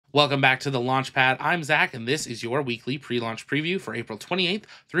Welcome back to the Launchpad. I'm Zach, and this is your weekly pre-launch preview for April 28th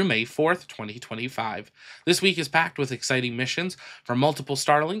through May 4th, 2025. This week is packed with exciting missions, from multiple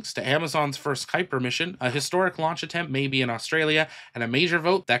Starlinks to Amazon's first Kuiper mission, a historic launch attempt maybe in Australia, and a major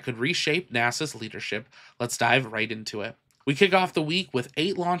vote that could reshape NASA's leadership. Let's dive right into it. We kick off the week with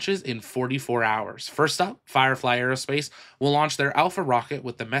 8 launches in 44 hours. First up, Firefly Aerospace will launch their Alpha rocket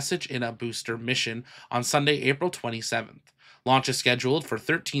with the Message in a Booster mission on Sunday, April 27th. Launch is scheduled for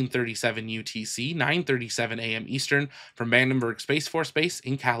 13:37 UTC, 9:37 a.m. Eastern from Vandenberg Space Force Base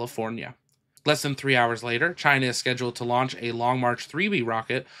in California. Less than 3 hours later, China is scheduled to launch a Long March 3B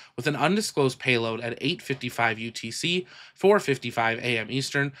rocket with an undisclosed payload at 8:55 UTC, 4:55 a.m.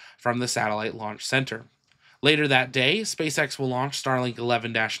 Eastern from the Satellite Launch Center. Later that day, SpaceX will launch Starlink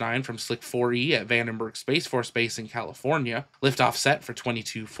 11-9 from Slick 4E at Vandenberg Space Force Base in California. Liftoff set for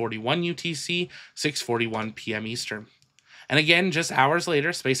 22:41 UTC, 6:41 p.m. Eastern. And again, just hours later,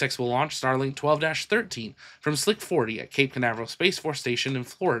 SpaceX will launch Starlink 12-13 from Slick 40 at Cape Canaveral Space Force Station in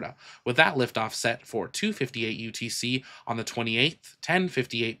Florida, with that liftoff set for 2:58 UTC on the 28th,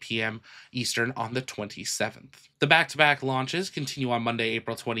 10:58 p.m. Eastern on the 27th. The back-to-back launches continue on Monday,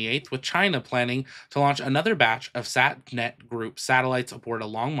 April 28th, with China planning to launch another batch of SatNet Group satellites aboard a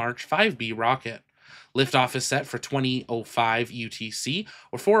Long March 5B rocket. Liftoff is set for 20:05 UTC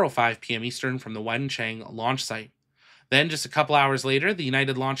or 4:05 p.m. Eastern from the Wenchang launch site. Then, just a couple hours later, the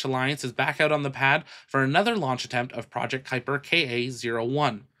United Launch Alliance is back out on the pad for another launch attempt of Project Kuiper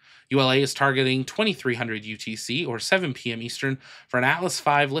KA-01. ULA is targeting 2300 UTC or 7 p.m. Eastern for an Atlas V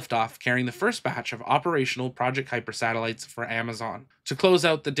liftoff carrying the first batch of operational Project Kuiper satellites for Amazon. To close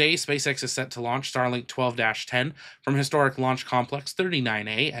out the day, SpaceX is set to launch Starlink 12-10 from Historic Launch Complex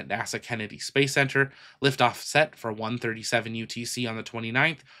 39A at NASA Kennedy Space Center, liftoff set for 1:37 UTC on the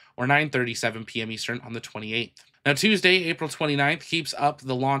 29th or 9:37 p.m. Eastern on the 28th. Now, Tuesday, April 29th, keeps up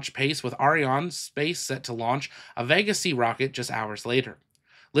the launch pace with Ariane Space set to launch a Vega C rocket just hours later.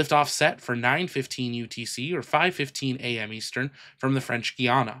 Liftoff set for 9:15 UTC or 5:15 a.m. Eastern from the French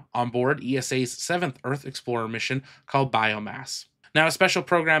Guiana, on board ESA's 7th Earth Explorer mission called Biomass. Now, a special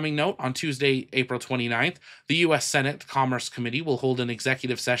programming note, on Tuesday, April 29th, the U.S. Senate Commerce Committee will hold an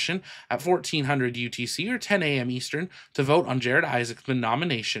executive session at 1400 UTC or 10 a.m. Eastern to vote on Jared Isaacman's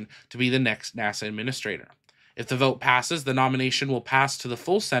nomination to be the next NASA administrator. If the vote passes, the nomination will pass to the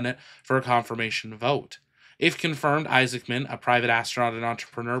full Senate for a confirmation vote. If confirmed, Isaacman, a private astronaut and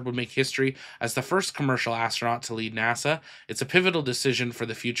entrepreneur, would make history as the first commercial astronaut to lead NASA. It's a pivotal decision for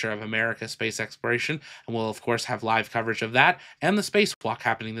the future of America's space exploration, and we'll, of course, have live coverage of that and the spacewalk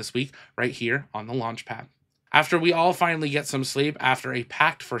happening this week right here on the Launchpad. After we all finally get some sleep after a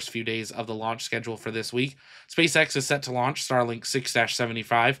packed first few days of the launch schedule for this week, SpaceX is set to launch Starlink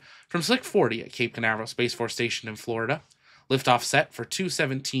 6-75 from Slick 40 at Cape Canaveral Space Force Station in Florida. Liftoff set for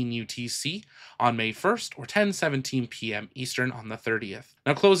 2:17 UTC on May 1st or 10:17 p.m. Eastern on the 30th.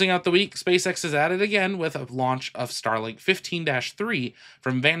 Now, closing out the week, SpaceX is at it again with a launch of Starlink 15-3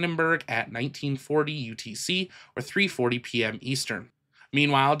 from Vandenberg at 19:40 UTC or 3:40 p.m. Eastern.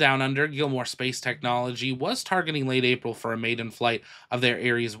 Meanwhile, down under, Gilmour Space Technology was targeting late April for a maiden flight of their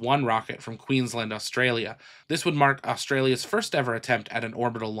Ares 1 rocket from Queensland, Australia. This would mark Australia's first ever attempt at an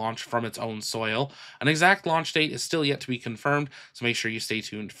orbital launch from its own soil. An exact launch date is still yet to be confirmed, so make sure you stay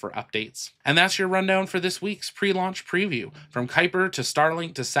tuned for updates. And that's your rundown for this week's pre-launch preview. From Kuiper to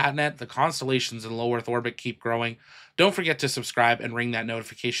Starlink to SatNet, the constellations in low Earth orbit keep growing. Don't forget to subscribe and ring that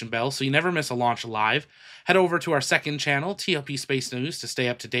notification bell so you never miss a launch live. Head over to our second channel, TLP Space News, to stay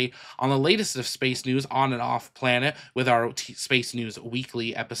up to date on the latest of space news on and off planet with our Space News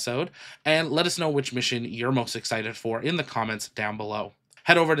Weekly episode. And let us know which mission you're most excited for in the comments down below.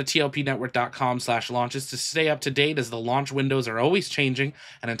 Head over to tlpnetwork.com/launches to stay up to date, as the launch windows are always changing.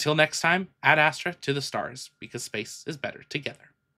 And until next time, ad astra to the stars, because space is better together.